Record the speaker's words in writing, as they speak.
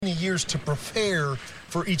years to prepare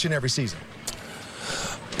for each and every season?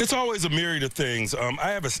 It's always a myriad of things. I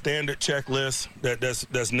have a standard checklist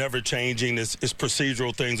that's never changing. It's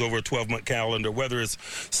procedural things over a 12-month calendar, whether it's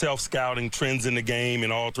self-scouting, trends in the game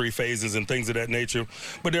in all three phases and things of that nature.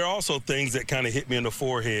 But there are also things that kind of hit me in the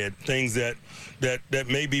forehead, things that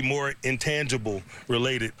may be more intangible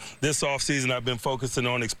related. This offseason, I've been focusing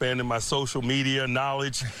on expanding my social media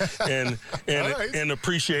knowledge and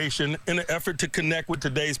appreciation in an effort to connect with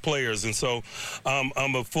today's players. And so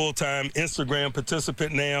I'm a full-time Instagram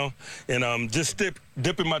participant now, and just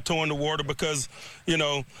dipping my toe in the water because,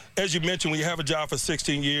 as you mentioned, when you have a job for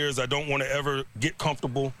 16 years, I don't want to ever get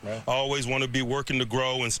comfortable. Right. I always want to be working to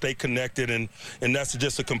grow and stay connected, and that's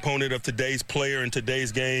just a component of today's player and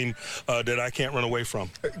today's game that I can't run away from.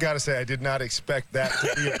 Gotta say, I did not expect that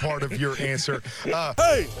to be a part of your answer.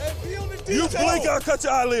 Hey, you blink, I'll cut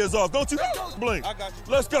your eyelids off. Don't you blink. I got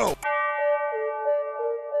you. Let's go.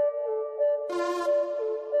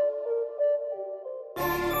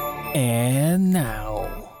 And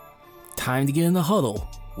now, time to get in the huddle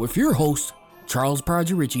with your host, Charles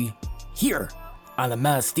Prodigy Ritchie, here on the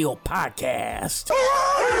Man of Steel podcast.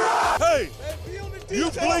 Hey, you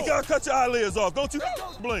blink, I'll cut your eyelids off. Don't you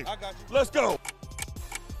blink. I got you. Let's go.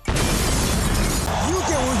 You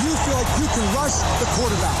get where you feel like you can rush the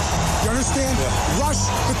quarterback. You understand? Yeah. Rush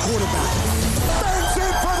the quarterback. Bends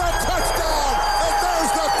in for the touchdown, and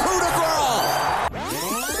there's the coup de grace.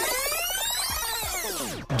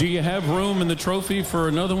 Do you have room in the trophy for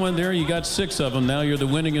another one there? You got 6 of them. Now you're the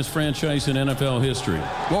winningest franchise in NFL history.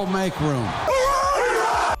 We'll make room.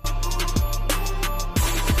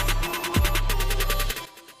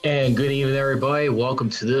 And good evening, everybody. Welcome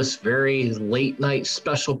to this very late night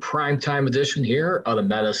special primetime edition here on the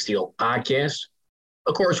Man of Steel podcast.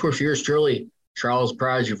 Of course, with yours truly, Charles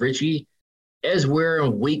Prodigy Ritchie, as we're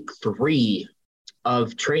in week 3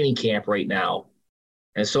 of training camp right now.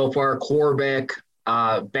 And so far, quarterback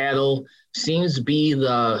battle seems to be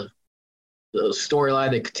the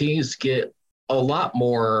storyline that continues to get a lot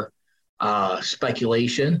more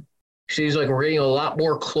speculation. Seems like we're getting a lot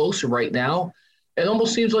more closer right now. It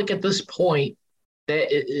almost seems like at this point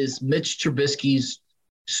that it is Mitch Trubisky's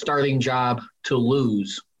starting job to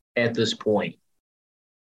lose at this point.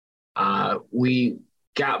 We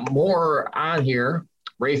got more on here.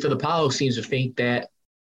 Ray Fittipaldo seems to think that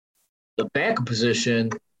the backup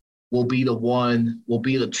position will be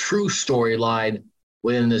the true storyline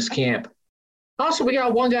within this camp. Also, we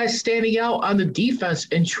got one guy standing out on the defense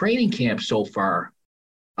in training camp so far.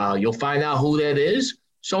 You'll find out who that is.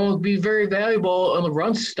 Someone will be very valuable on the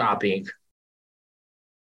run stopping.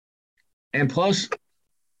 And plus,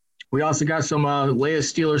 we also got some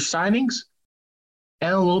latest Steelers signings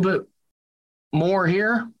and a little bit more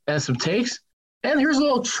here and some takes. And here's a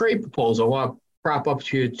little trade proposal I want to prop up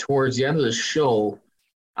to you towards the end of the show.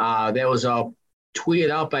 That was tweeted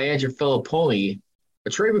out by Andrew Filipponi. A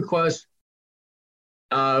trade request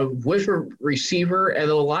with a receiver and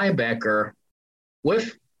a linebacker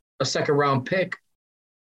with a second-round pick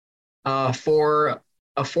for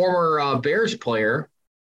a former Bears player.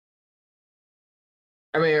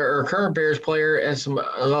 Or a current Bears player and some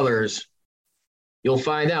others. You'll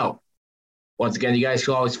find out. Once again, you guys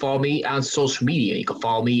can always follow me on social media. You can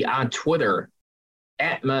follow me on Twitter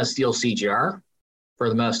at Man of Steel CGR for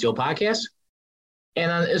the Man of Steel podcast,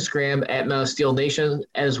 and on Instagram at Man of Steel Nation,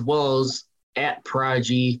 as well as at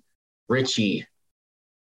Prodigy Ritchie.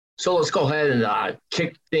 So let's go ahead and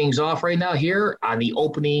kick things off right now here on the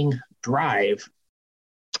opening drive.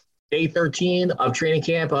 Day 13 of training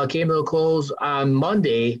camp came to a close on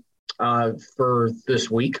Monday for this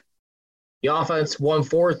week. The offense won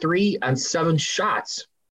 4-3 on 7 shots.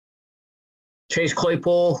 Chase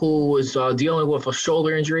Claypool, who was dealing with a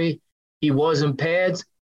shoulder injury, he was in pads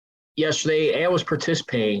yesterday and was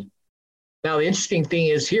participating. Now, the interesting thing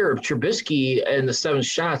is here, Trubisky in the 7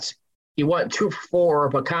 shots, he went 2 for 4,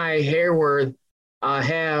 but Kai Hayward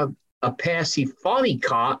had a pass he thought he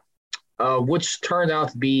caught, which turned out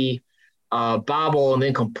to be bobble and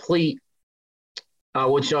incomplete,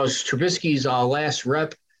 which was Trubisky's last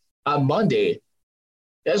rep on Monday.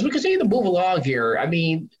 As we continue to move along here,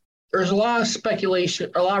 there's a lot of speculation,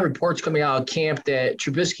 a lot of reports coming out of camp that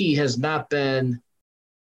Trubisky has not been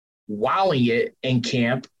wowing it in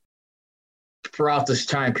camp throughout this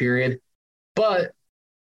time period. But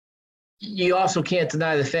you also can't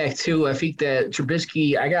deny the fact, too, I think that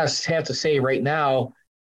Trubisky, I guess have to say right now,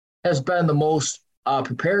 has been the most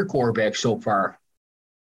prepared quarterback so far.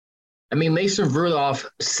 Mason Rudolph,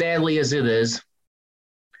 sadly as it is,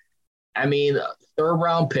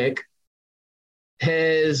 third-round pick,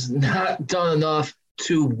 has not done enough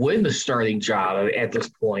to win the starting job at this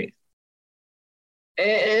point.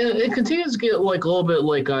 And it continues to get like a little bit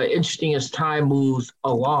like interesting as time moves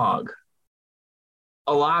along.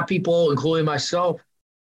 A lot of people, including myself,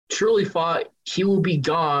 truly thought he will be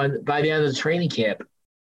gone by the end of the training camp.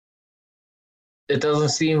 It doesn't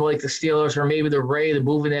seem like the Steelers are maybe they're ready to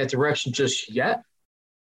move in that direction just yet.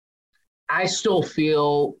 I still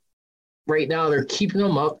feel right now they're keeping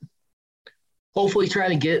him up, hopefully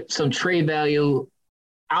trying to get some trade value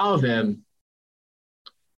out of him.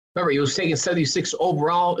 Remember, he was taken 76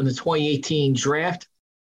 overall in the 2018 draft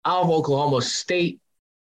out of Oklahoma State.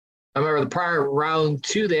 I remember the prior round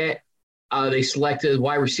to that, they selected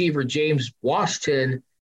wide receiver James Washington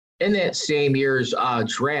in that same year's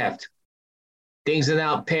draft. Things did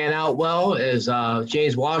not pan out well as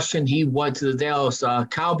James Washington, he went to the Dallas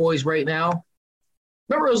Cowboys right now.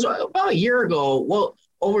 Remember, it was about a year ago,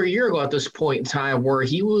 over a year ago at this point in time, where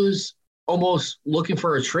he was almost looking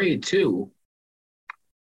for a trade too.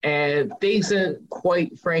 And things didn't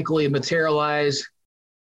quite frankly materialize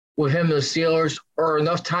with him and the Steelers, or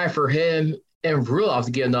enough time for him and Rudolph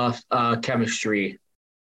to get enough chemistry.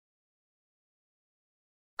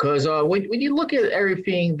 Because when you look at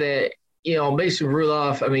everything that, Mason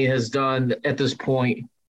Rudolph, has done at this point,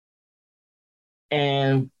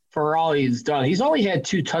 and for all he's done, he's only had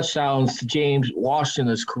 2 touchdowns to James Washington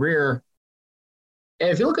in his career. And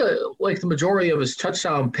if you look at like the majority of his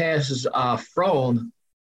touchdown passes thrown,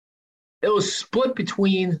 it was split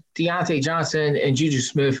between Deontay Johnson and Juju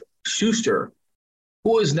Smith-Schuster,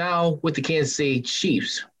 who is now with the Kansas City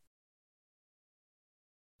Chiefs.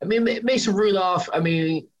 Mason Rudolph,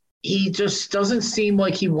 he just doesn't seem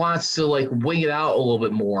like he wants to like wing it out a little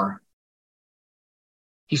bit more.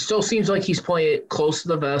 He still seems like he's playing it close to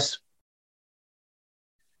the vest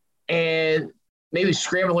and maybe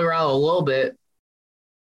scrambling around a little bit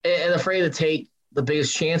and afraid to take the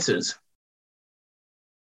biggest chances.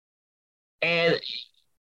 And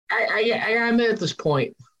I'm at this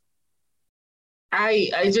point.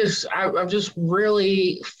 I'm just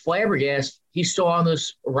really flabbergasted he's still on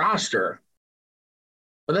this roster.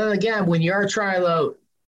 But then again, when you are trying to,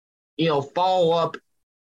 follow up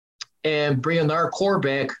and bring another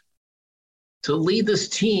quarterback to lead this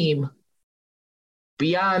team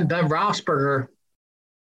beyond Ben Roethlisberger,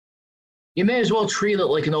 you may as well treat it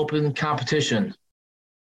like an open competition.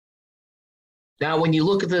 Now, when you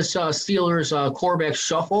look at this Steelers quarterback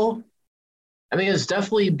shuffle, it's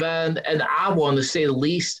definitely been an odd one, to say the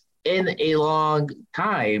least, in a long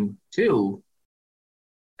time, too.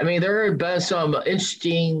 There have been some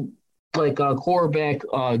interesting, quarterback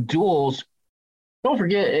duels. Don't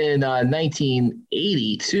forget in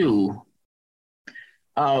 1980, too.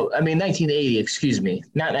 1980, excuse me.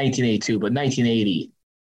 Not 1982, but 1980.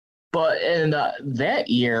 But in that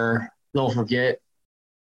year, don't forget,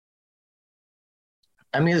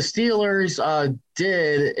 the Steelers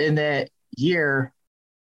did in that year,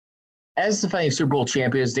 as defending Super Bowl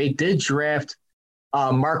champions, they did draft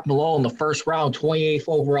Mark Malone, the first round, 28th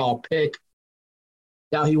overall pick.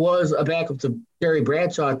 Now, he was a backup to Terry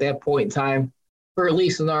Bradshaw at that point in time, for at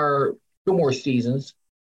least in our 2 more seasons.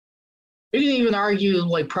 You can even argue,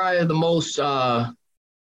 probably the most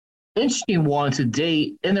interesting one to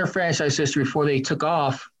date in their franchise history before they took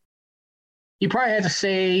off. You probably had to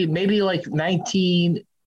say maybe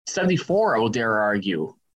 1974, I would dare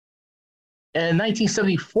argue. And in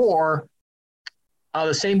 1974,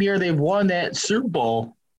 the same year they won that Super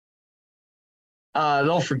Bowl,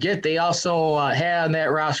 don't forget, they also had on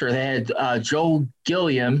that roster, they had Joe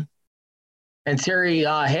Gilliam and Terry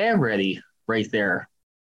Hamready right there.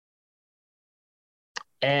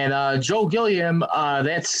 And Joe Gilliam,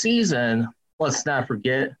 that season, let's not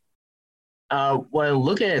forget, when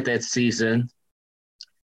looking at that season,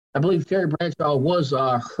 I believe Terry Bradshaw was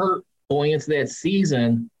hurt going into that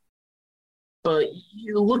season. But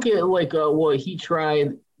you look at what he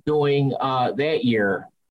tried doing that year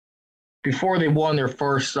before they won their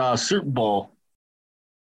first Super Bowl.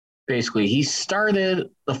 Basically, he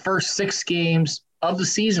started the first 6 games of the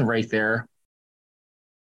season right there.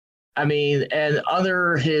 And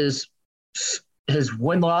under his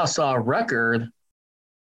win-loss record,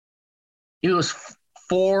 he was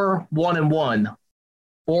 4-1-1.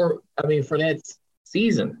 For that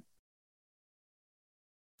season.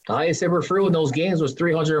 The highest ever threw in those games was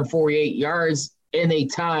 348 yards in a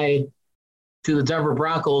tie to the Denver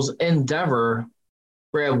Broncos in Denver,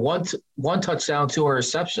 where he had one touchdown, 2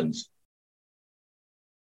 interceptions.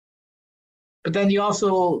 But then you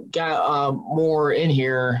also got more in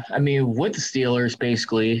here, with the Steelers,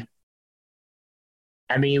 basically.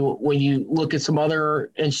 When you look at some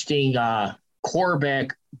other interesting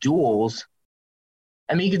quarterback duels,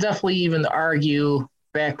 I mean, you could definitely even argue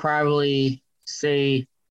back probably, say,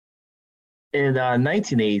 in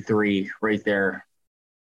 1983 right there.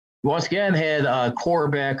 Once again, had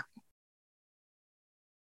quarterback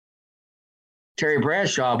Terry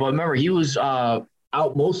Bradshaw, but remember, he was out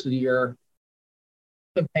most of the year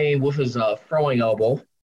campaign with his throwing elbow. I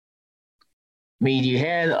mean, you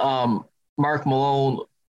had Mark Malone,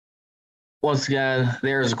 once again,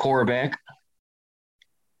 there as a quarterback.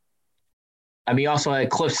 I mean, you also had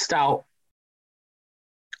Cliff Stout.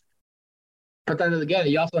 But then again,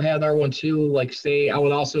 you also had another one too, like, say, I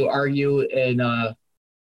would also argue in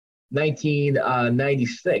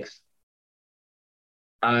 1996.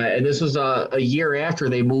 And this was a year after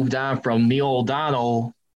they moved on from Neil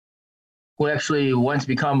O'Donnell, who actually went to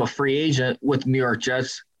become a free agent with the New York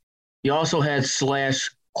Jets. You also had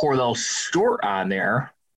Cordell Stewart on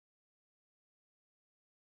there.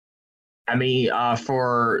 I mean,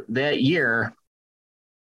 for that year.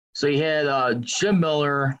 So you had Jim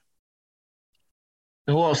Miller.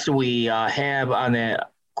 Who else do we have on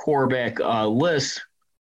that quarterback list?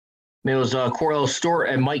 I mean, it was Cordell Stewart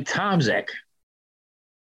and Mike Tomczak.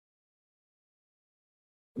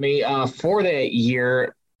 I mean, for that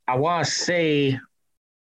year, I want to say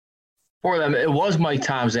for them, it was Mike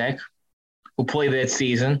Tomczak who played that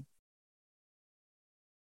season.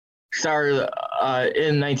 Started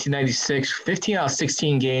in 1996, 15 out of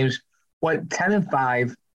 16 games, went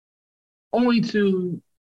 10-5, only to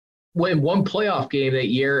win one playoff game that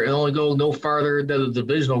year and only go no farther than the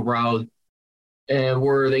divisional round, and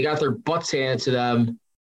where they got their butts handed to them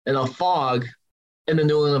in a fog in the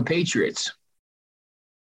New England Patriots.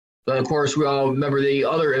 But, of course, we all remember the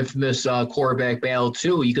other infamous quarterback battle,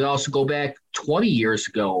 too. You could also go back 20 years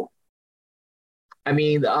ago. I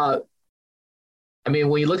mean,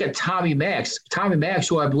 when you look at Tommy Max,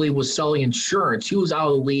 who I believe was selling insurance, he was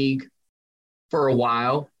out of the league for a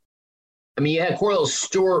while. I mean, you had Cordell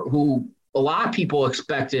Stewart, who a lot of people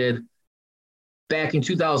expected back in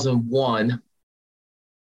 2001,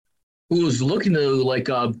 who was looking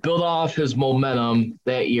to, build off his momentum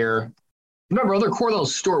that year. Remember, other Cordell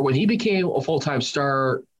Stewart, when he became a full-time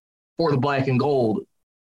star for the Black and Gold,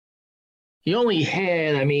 he only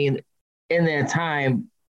had, in that time,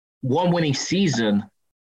 one winning season.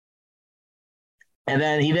 And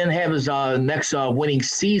then he didn't have his next winning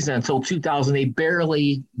season until 2000. They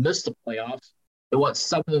barely missed the playoffs. He went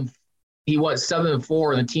 7-4,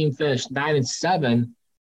 and the team finished 9-7.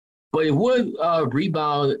 But he would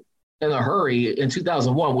rebound in a hurry in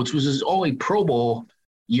 2001, which was his only Pro Bowl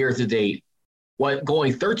year to date.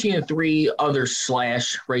 Going 13-3 under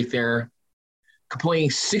slash right there, completing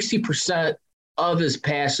 60% of his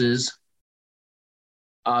passes,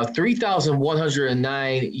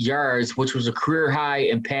 3,109 yards, which was a career high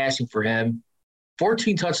in passing for him,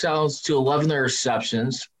 14 touchdowns to 11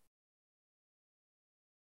 interceptions.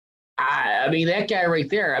 That guy right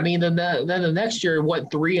there. Then the next year went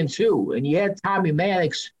 3-2, and you had Tommy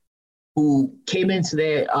Maddox, who came into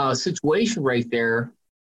that situation right there.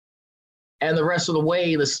 And the rest of the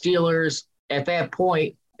way, the Steelers, at that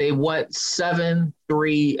point, they went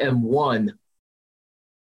 7-3-1.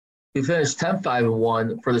 He finished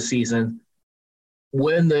 10-5-1 for the season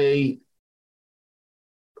when they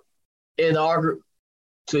win the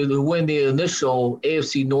initial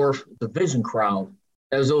AFC North division crown,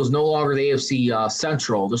 as it was no longer the AFC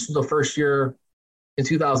Central. This was the first year in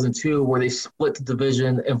 2002 where they split the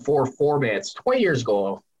division in 4 formats. 20 years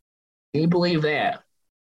ago. Can you believe that?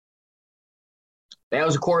 That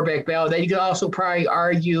was a quarterback battle. Then you could also probably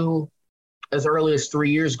argue as early as 3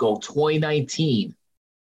 years ago, 2019.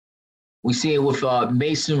 We see it with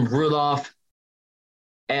Mason Rudolph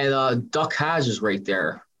and Duck Hodges right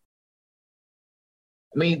there.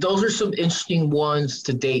 Those are some interesting ones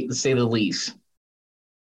to date, to say the least.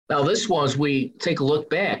 Now, this one, as we take a look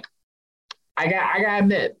back, I got to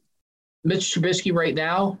admit, Mitch Trubisky right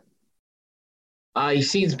now, he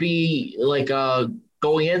seems to be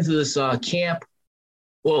going into this camp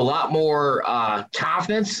with a lot more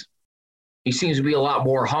confidence. He seems to be a lot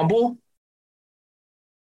more humble.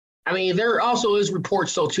 There also is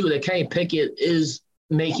reports, though, too, that Kenny Pickett is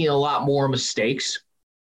making a lot more mistakes.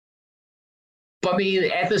 But,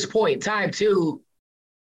 at this point in time, too,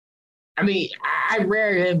 I'd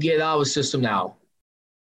rather him get out of the system now.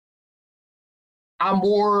 I'm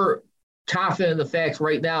more confident in the fact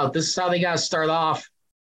right now this is how they got to start off.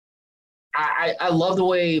 I love the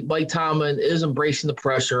way Mike Tomlin is embracing the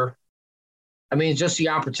pressure. Just the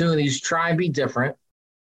opportunities to try and be different.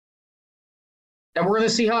 And we're going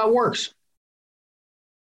to see how it works.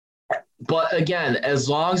 But again, as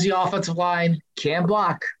long as the offensive line can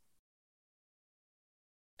block,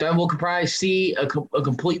 then we'll probably see a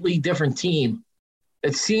completely different team.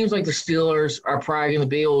 It seems like the Steelers are probably going to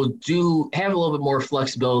be able to have a little bit more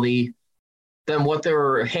flexibility than what they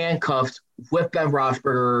were handcuffed with Ben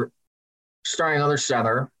Roethlisberger starting under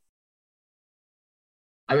center.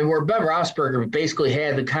 I mean, where Ben Roethlisberger basically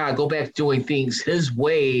had to kind of go back to doing things his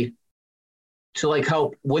way to like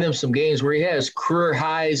help win him some games, where he has career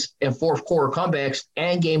highs and fourth quarter comebacks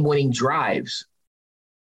and game-winning drives.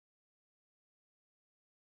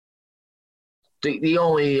 The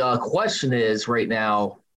only question is right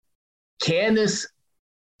now, can this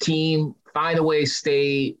team find a way to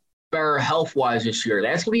stay better health-wise this year?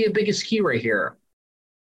 That's going to be the biggest key right here.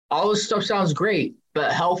 All this stuff sounds great,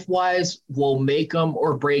 but health-wise will make them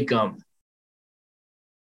or break them.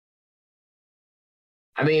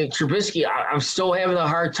 I mean, Trubisky, I'm still having a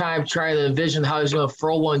hard time trying to envision how he's going to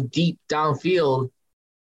throw one deep downfield.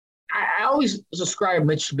 I always describe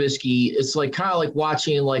Mitch Trubisky, it's like kind of like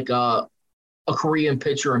watching like a Korean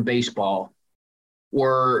pitcher in baseball,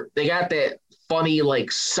 where they got that funny like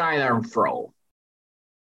sidearm throw.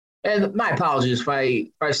 And my apologies if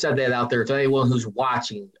I said that out there to anyone who's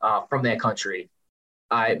watching from that country.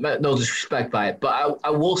 No disrespect by it, but I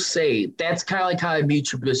will say that's kind of like how I view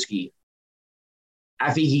Trubisky.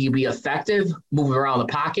 I think he can be effective moving around the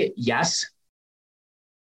pocket, yes.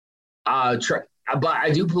 But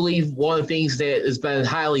I do believe one of the things that has been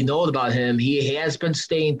highly known about him, he has been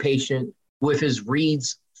staying patient with his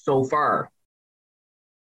reads so far.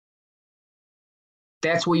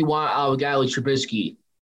 That's what you want out of a guy like Trubisky.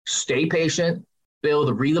 Stay patient, be able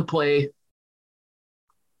to read the play,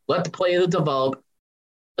 let the play develop,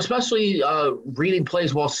 especially reading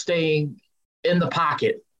plays while staying in the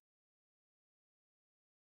pocket.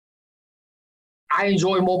 I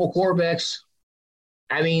enjoy mobile quarterbacks.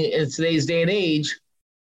 I mean, in today's day and age,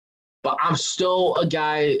 but I'm still a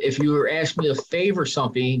guy, if you were asking me to favor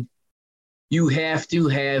something, you have to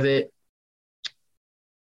have it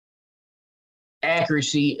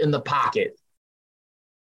accuracy in the pocket.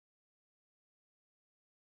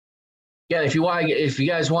 Yeah, if you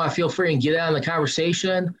guys want to, feel free and get on the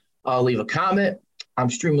conversation, leave a comment. I'm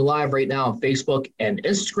streaming live right now on Facebook and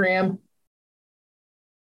Instagram.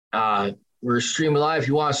 We're streaming live. If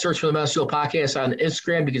you want to search for the Men of Steel Podcast on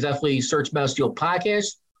Instagram, you can definitely search Men of Steel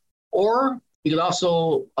Podcast. Or you can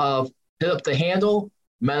also hit up the handle,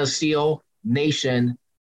 Men of Steel Nation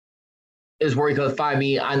is where you can find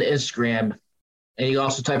me on Instagram. And you can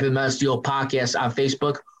also type in Men of Steel Podcast on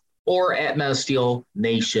Facebook or at Men of Steel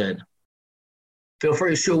Nation. Feel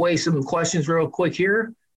free to shoot away some questions real quick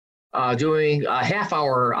here. Doing a half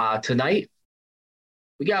hour tonight.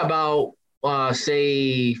 We got about,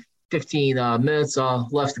 say, 15 minutes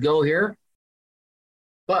left to go here.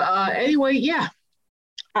 But anyway, yeah.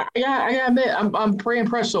 I gotta admit, I'm pretty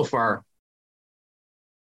impressed so far.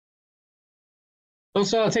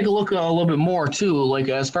 Let's take a look a little bit more, too, like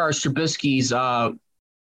as far as Trubisky's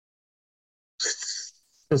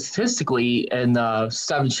statistically in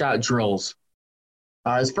 7-shot drills.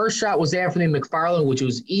 His first shot was Anthony McFarland, which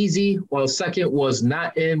was easy, while the second was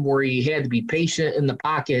not in, where he had to be patient in the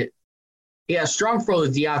pocket. He had a strong throw to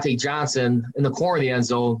Deontay Johnson in the corner of the end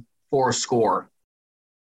zone for a score.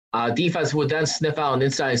 Defense would then sniff out an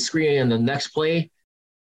inside screen in the next play,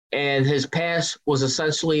 and his pass was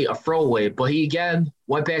essentially a throwaway. But he again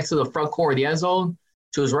went back to the front corner of the end zone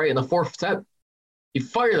to his right in the fourth attempt. He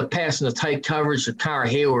fired a pass in the tight coverage to Connor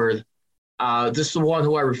Hayward. This is the one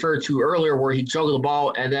who I referred to earlier, where he juggled the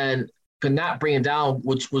ball and then could not bring it down,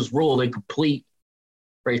 which was ruled incomplete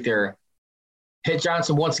right there. Hit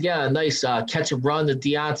Johnson once again, a nice catch and run to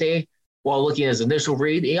Deontay while looking at his initial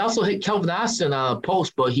read. He also hit Kelvin Austin on a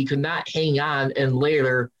post, but he could not hang on, and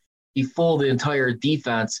later he fooled the entire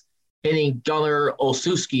defense, hitting Gunnar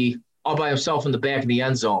Olszewski all by himself in the back of the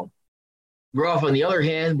end zone. Ruff, on the other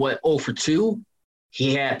hand, went 0 for 2.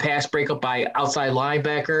 He had pass breakup by outside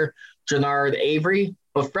linebacker Jannard Avery,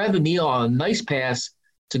 but Fred Neal on a nice pass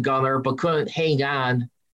to Gunnar, but couldn't hang on,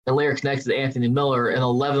 and later connected to Anthony Miller in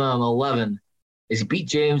 11-on-11 as he beat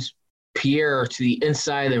James Pierre to the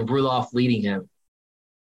inside and Rudolph leading him.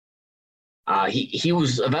 He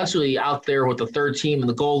was eventually out there with the third team in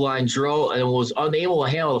the goal line drill and was unable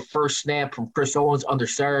to handle the first snap from Chris Owens under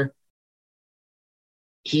center.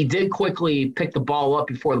 He did quickly pick the ball up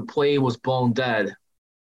before the play was blown dead.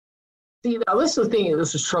 See, now this is the thing.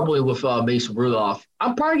 This is troubling with Mason Rudolph.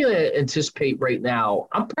 I'm probably going to anticipate right now.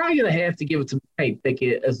 I'm probably going to have to give it to Kenny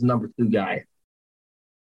Pickett as the number 2 guy.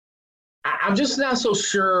 I'm just not so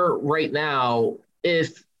sure right now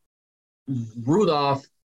if Rudolph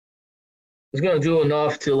is going to do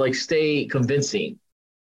enough to like stay convincing.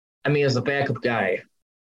 I mean, as a backup guy.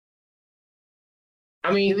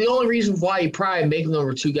 I mean, the only reason why he probably make him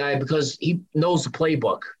number 2 guy because he knows the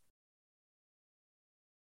playbook.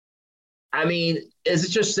 I mean, is it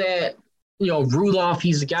just that, Rudolph,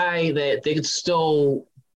 he's a guy that they could still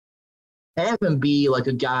have him be like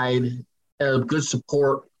a guide and a good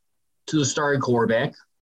support to the starting quarterback?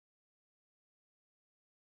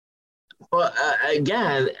 But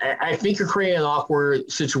again, I think you're creating an awkward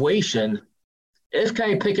situation. If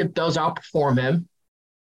Kenny Pickett does outperform him,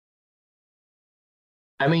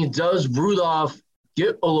 I mean, does Rudolph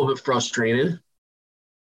get a little bit frustrated?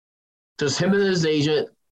 Does him and his agent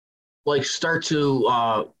start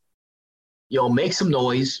to make some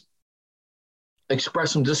noise,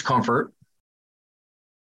 express some discomfort?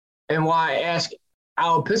 And why ask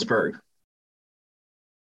out of Pittsburgh?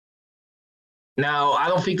 Now, I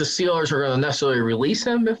don't think the Steelers are going to necessarily release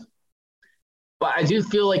him, but I do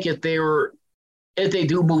feel like if they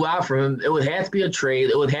do move out from him, it would have to be a trade.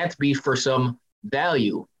 It would have to be for some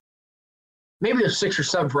value. Maybe a 6th or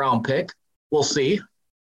 7th round pick. We'll see.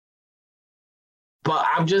 But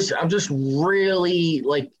I'm just really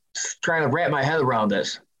trying to wrap my head around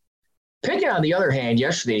this. Pickett, on the other hand,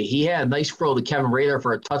 yesterday, he had a nice throw to Kevin Rader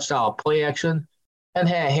for a touchdown play action and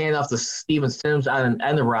had a handoff to Steven Sims on an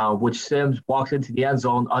end around, which Sims walked into the end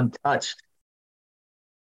zone untouched.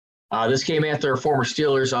 This came after former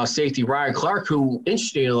Steelers safety Ryan Clark, who,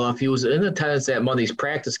 interestingly enough, he was in attendance at Monday's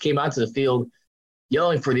practice, came onto the field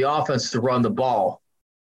yelling for the offense to run the ball.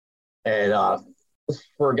 And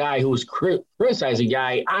for a guy who was criticizing a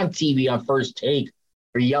guy on TV on First Take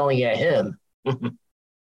for yelling at him,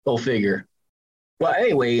 go figure. Well,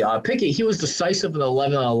 anyway, Pickett, he was decisive in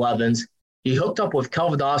 11 on 11s. He hooked up with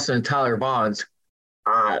Kelvin Dawson and Tyler Vaughns.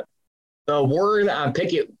 The word on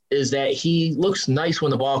Pickett is that he looks nice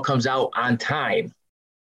when the ball comes out on time.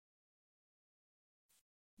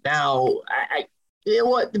 Now,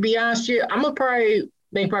 to be honest with you, I'm going to probably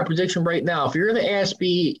make my prediction right now. If you're going to ask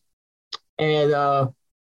me and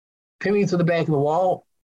pin me to the back of the wall,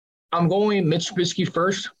 I'm going Mitch Trubisky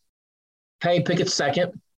first, Kenny Pickett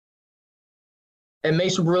second, and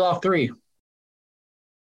Mason Rudolph 3.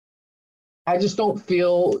 I just don't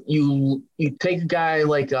feel you take a guy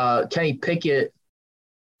like Kenny Pickett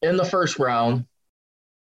in the first round,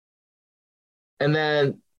 and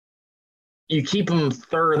then you keep him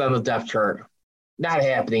 3rd on the depth chart. Not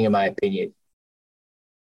happening, in my opinion.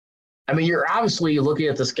 I mean, you're obviously looking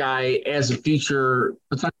at this guy as a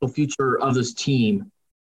potential future of this team.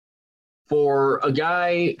 For a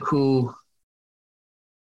guy who,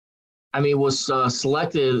 was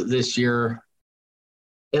selected this year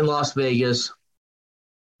in Las Vegas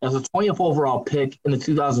as a 20th overall pick in the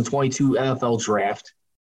 2022 NFL Draft.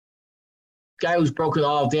 Guy who's broken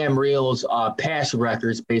all of Dan Marino's passing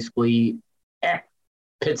records, basically, at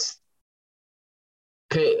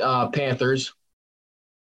Panthers.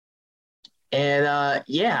 And,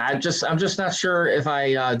 I'm just not sure if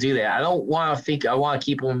I do that. I don't want to think – I want to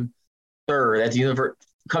keep him 3rd at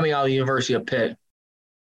coming out of the University of Pitt.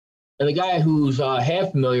 And the guy who's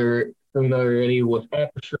half familiarity with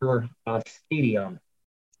Aperture Stadium.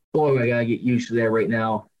 Boy, I got to get used to that right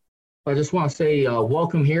now. I just want to say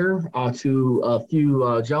welcome here to a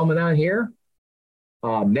few gentlemen on here.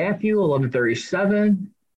 Matthew,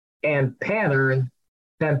 1137, and Pattern,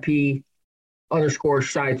 10P _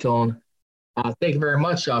 Shytone. Thank you very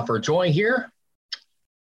much for joining here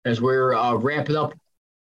as we're wrapping up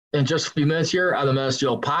in just a few minutes here on the Men of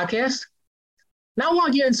Steel podcast. Now I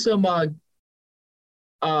want to get into some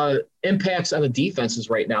impacts on the defenses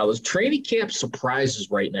right now. There's training camp surprises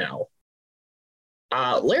right now.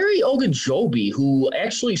 Larry Ogunjobi, who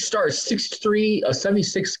actually started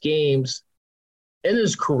 76 games in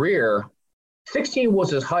his career, 16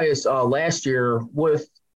 was his highest last year with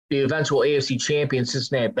the eventual AFC champion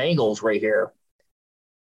Cincinnati Bengals right here.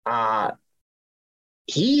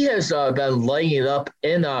 He has been lighting it up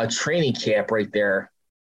in training camp right there,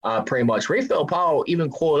 pretty much. Rafael Powell even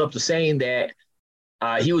quoted up to saying that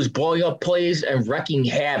he was blowing up plays and wrecking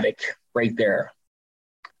havoc right there.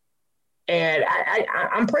 And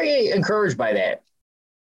I'm pretty encouraged by that.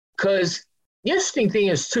 Because the interesting thing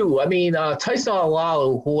is, too, Tyson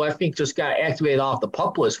Alualu, who I think just got activated off the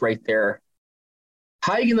PUP list right there,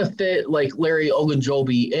 how are you going to fit, Larry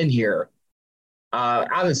Ogunjobi in here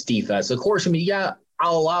on this defense? Of course, you got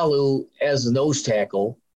Alualu as a nose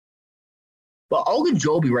tackle. But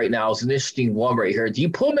Ogunjobi right now is an interesting one right here. Do you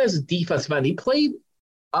put him as a defensive end? He played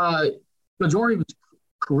majority of his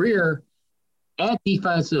career at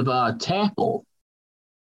defensive tackle.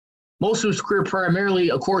 Most of his career primarily,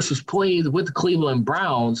 of course, was played with the Cleveland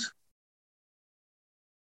Browns.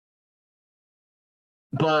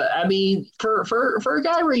 But, for a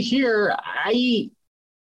guy right here,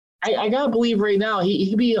 I gotta believe right now he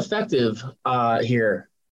can be effective here.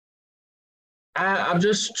 I'm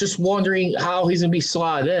just wondering how he's gonna be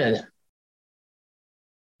slotted in.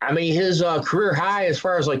 I mean, his career high as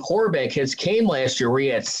far as like quarterback hits came last year, where he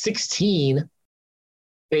had 16,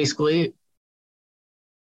 basically,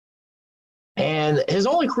 and his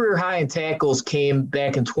only career high in tackles came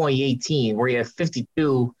back in 2018, where he had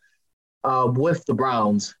 52 with the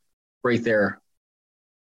Browns, right there.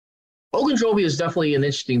 Ogunjobi is definitely an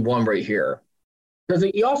interesting one right here. Because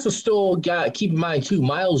you also still got to keep in mind, too,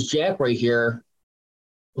 Miles Jack right here,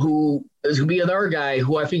 who is going to be another guy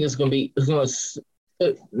who I think is going to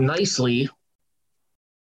fit nicely,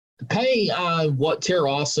 depending on what Terry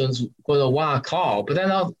Austin's going to want to call. But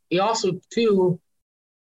then he also, too,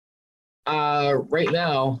 right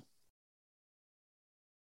now,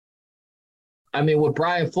 I mean, with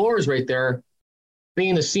Brian Flores right there,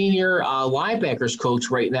 being the senior linebackers coach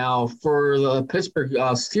right now for the Pittsburgh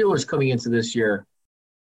Steelers coming into this year.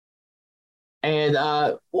 And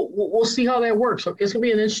we'll see how that works. So it's going to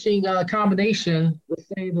be an interesting combination, to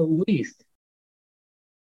say the least.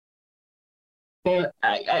 But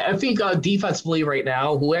I think defensively right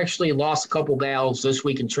now, who actually lost a couple battles this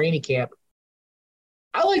week in training camp,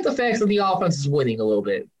 I like the fact that the offense is winning a little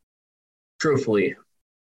bit, truthfully.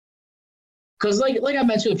 Because like I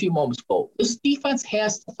mentioned a few moments ago, this defense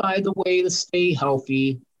has to find a way to stay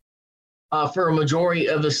healthy for a majority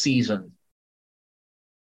of the season.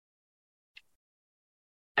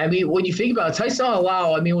 I mean, when you think about it, Tyson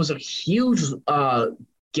Alau, I mean, was a huge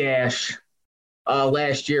gash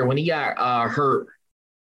last year when he got hurt.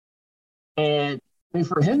 And I mean,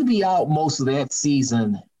 for him to be out most of that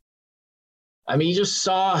season, I mean, you just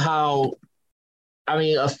saw how,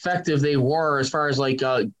 effective they were as far as,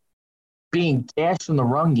 being gashed in the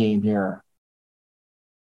run game here.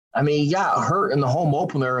 I mean, he got hurt in the home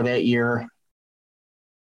opener that year.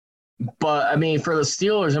 But, I mean, for the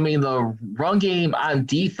Steelers, I mean, the run game on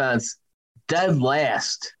defense, dead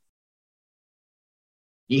last.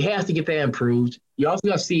 You have to get that improved. You also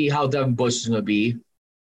got to see how Devin Bush is going to be.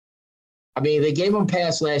 I mean, they gave him a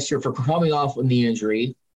pass last year for coming off a knee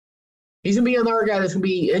injury. He's going to be another guy that's going to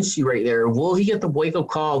be interesting right there. Will he get the wake-up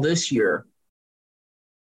call this year?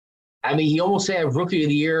 I mean, he almost had Rookie of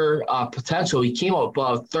the Year potential. He came up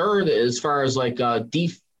third as far as,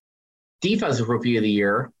 defensive Rookie of the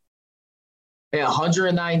Year. He had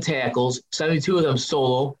 109 tackles, 72 of them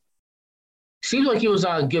solo. Seems like he was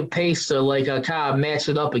on a good pace to, kind of match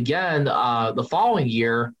it up again the following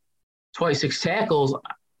year, 26 tackles,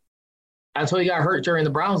 until he got hurt during the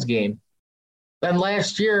Browns game. Then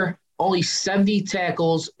last year, only 70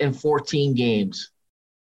 tackles in 14 games.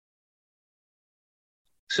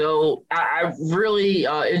 So I really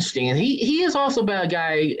interesting. And he has also been a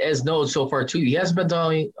guy, as noted so far, too. He hasn't been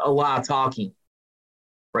doing a lot of talking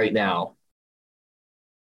right now.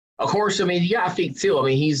 Of course, I mean, you got to think, too. I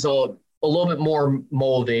mean, he's a little bit more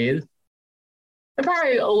motivated. And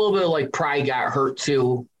probably a little bit of, pride got hurt,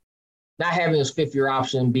 too, not having his fifth-year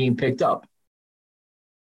option being picked up.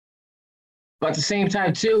 But at the same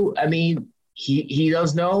time, too, I mean, he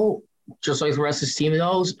does know, just like the rest of his team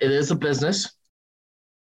knows, it is a business.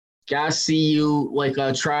 Gotta see you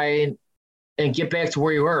try and get back to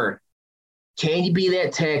where you were. Can you be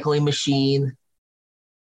that tackling machine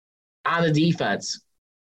on the defense?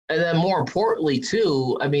 And then more importantly,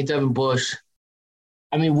 too, I mean, Devin Bush,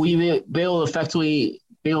 I mean, will you be able to effectively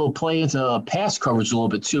play into pass coverage a little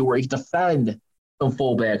bit, too, where you can defend some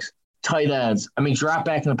fullbacks, tight ends. I mean, drop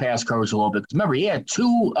back in the pass coverage a little bit. Remember, he had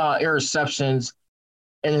 2 interceptions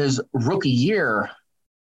in his rookie year.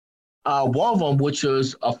 One of them, which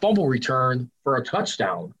was a fumble return for a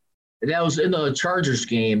touchdown. And that was in the Chargers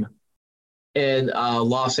game in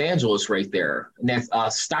Los Angeles right there. And that's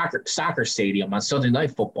soccer stadium on Sunday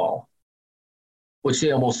Night Football, which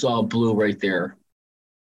they almost blew right there.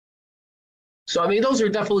 So, I mean, those are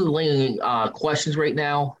definitely lingering questions right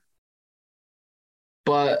now.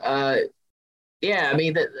 But, yeah, I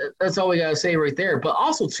mean, that's all we got to say right there. But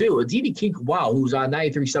also, too, Aditi King-Wow, who's on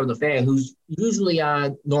 93.7 The Fan, who's usually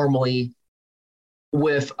on normally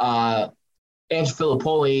with Andrew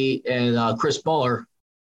Filippoli and Chris Muller,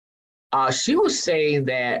 she was saying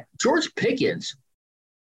that George Pickens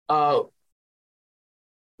was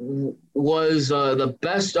the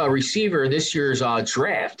best receiver in this year's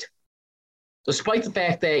draft, despite the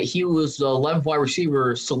fact that he was the 11th wide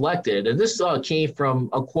receiver selected. And this came from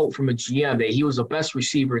a quote from a GM that he was the best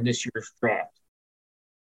receiver in this year's draft.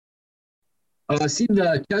 I seemed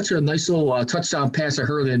to catch a nice little touchdown pass I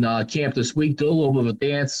heard in camp this week. Did a little bit of a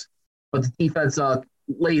dance, but the defense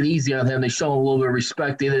laid easy on him. They showed him a little bit of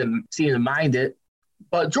respect. They didn't seem to mind it.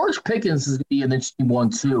 But George Pickens is going to be an interesting one,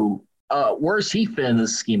 too. Where's he fit in the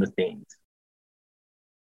scheme of things?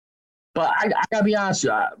 But I got to be honest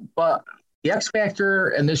with you. But the X factor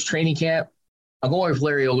in this training camp, I'm going with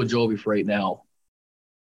Larry Ogunjobi for right now.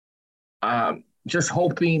 Just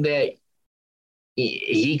hoping that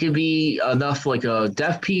he could be enough like a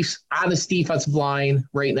depth piece on this defensive line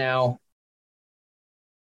right now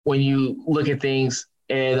when you look at things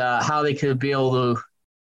and how they could be able to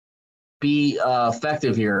be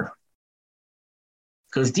effective here.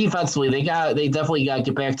 Because defensively, they definitely got to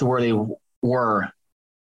get back to where they were.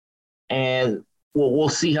 And we'll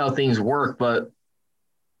see how things work. But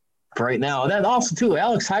for right now, and then also, too,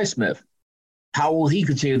 Alex Highsmith, how will he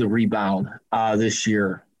continue to rebound this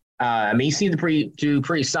year? I mean, he seemed to do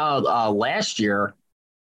pretty solid last year.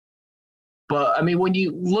 But, I mean, when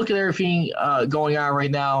you look at everything going on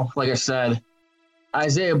right now, like I said,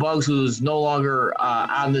 Isaiah Buggs, who's no longer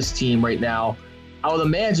on this team right now, I would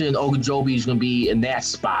imagine Ogunjobi is going to be in that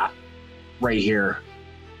spot right here.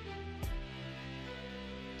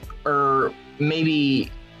 Or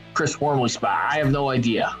maybe Chris Wormley's spot. I have no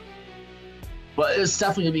idea. But it's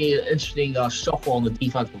definitely going to be an interesting shuffle on the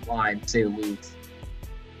defensive line, to say the least.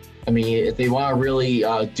 I mean, if they want to really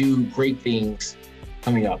do great things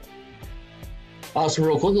coming up. Also,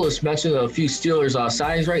 real quickly, let's mention a few Steelers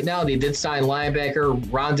signings right now. They did sign linebacker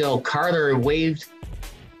Rondell Carter and waived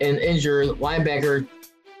an injured linebacker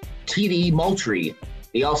T.D. Moultrie.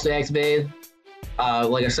 They also activated,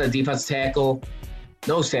 like I said, defensive tackle,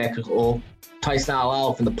 nose tackle, Tyson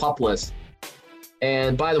Alal from the PUP list.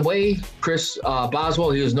 And by the way, Chris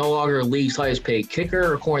Boswell, he was no longer the league's highest paid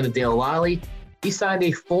kicker, according to Dale Lally. He signed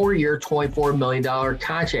a 4-year, $24 million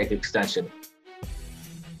contract extension.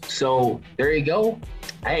 So there you go.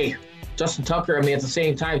 Hey, Justin Tucker, I mean, at the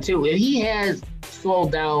same time, too, and he has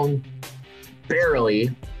slowed down barely,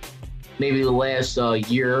 maybe the last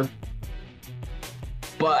year.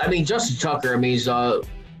 But, I mean, Justin Tucker, I mean,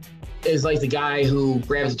 is like the guy who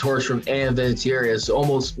grabs the torch from Adam Vinatieri. It's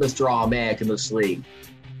almost Mr. Automatic in this league.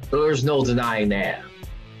 So there's no denying that.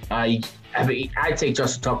 I mean, I take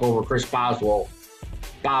Justin Tucker over Chris Boswell,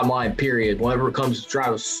 bottom line, period, whenever it comes to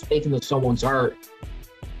drive a stake into someone's heart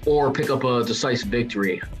or pick up a decisive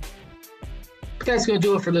victory. But that's going to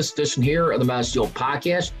do it for this edition here of the Mountain Steel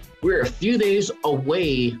Podcast. We're a few days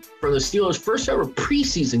away from the Steelers' first ever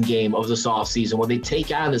preseason game of this offseason when they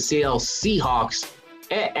take on the Seattle Seahawks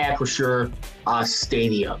at Acrisure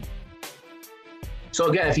Stadium. So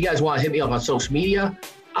again, if you guys want to hit me up on social media,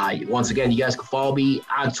 once again, you guys can follow me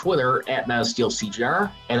on Twitter at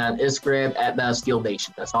MountainSteelCGR and on Instagram at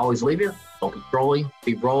MountainSteelNation. That's always leave here. Don't be trolling,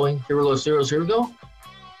 be rolling. Here we go, Steelers. Here we go.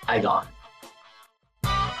 I gone.